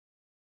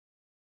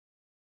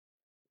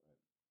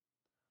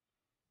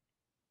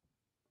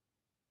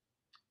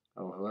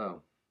Oh,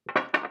 hello.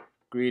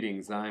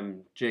 Greetings.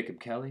 I'm Jacob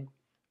Kelly,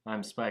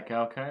 I'm Spike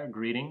Alkire.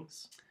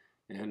 Greetings.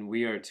 and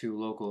we are two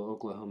local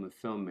Oklahoma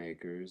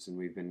filmmakers, and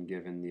we've been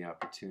given the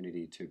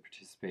opportunity to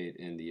participate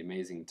in the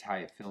amazing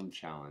Thai Film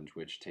Challenge,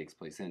 which takes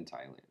place in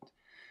Thailand.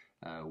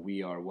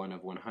 We are one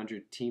of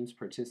 100 teams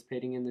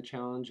participating in the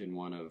challenge and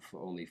one of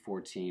only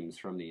four teams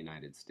from the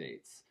United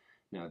States.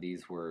 Now,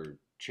 these were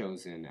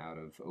chosen out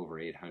of over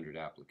 800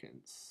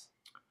 applicants.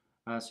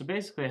 So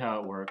basically, how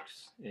it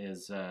works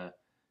is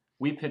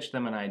we pitched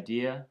them an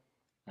idea,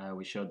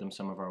 we showed them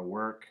some of our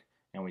work,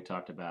 and we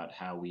talked about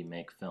how we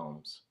make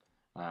films.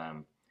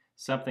 Um,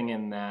 Something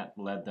in that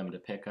led them to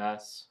pick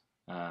us.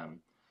 Um,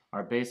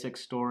 our basic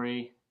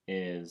story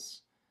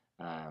is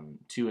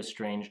two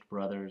estranged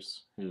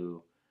brothers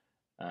who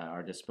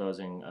are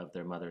disposing of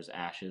their mother's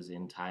ashes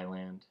in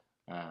Thailand.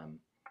 Um,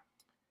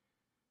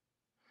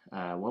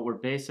 what we're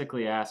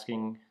basically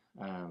asking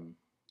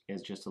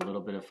is just a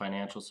little bit of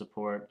financial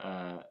support.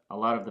 A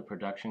lot of the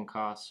production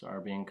costs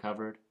are being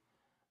covered,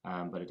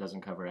 but it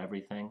doesn't cover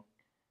everything.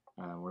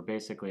 We're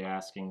basically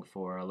asking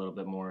for a little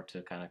bit more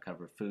to kind of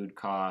cover food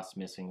costs,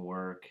 missing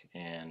work,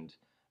 and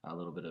a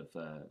little bit of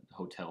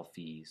hotel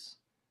fees.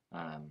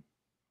 Um,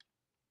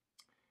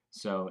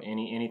 so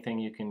anything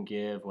you can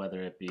give,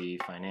 whether it be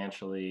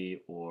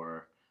financially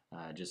or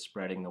just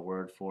spreading the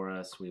word for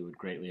us, we would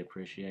greatly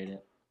appreciate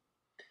it.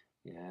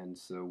 And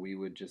so we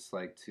would just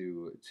like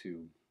to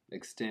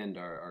extend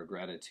our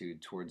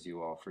gratitude towards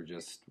you all for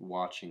just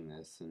watching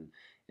this, and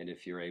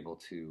if you're able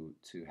to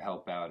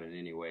help out in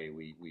any way,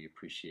 we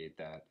appreciate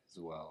that as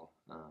well.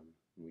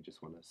 We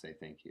just want to say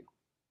thank you.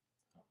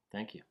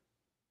 Thank you.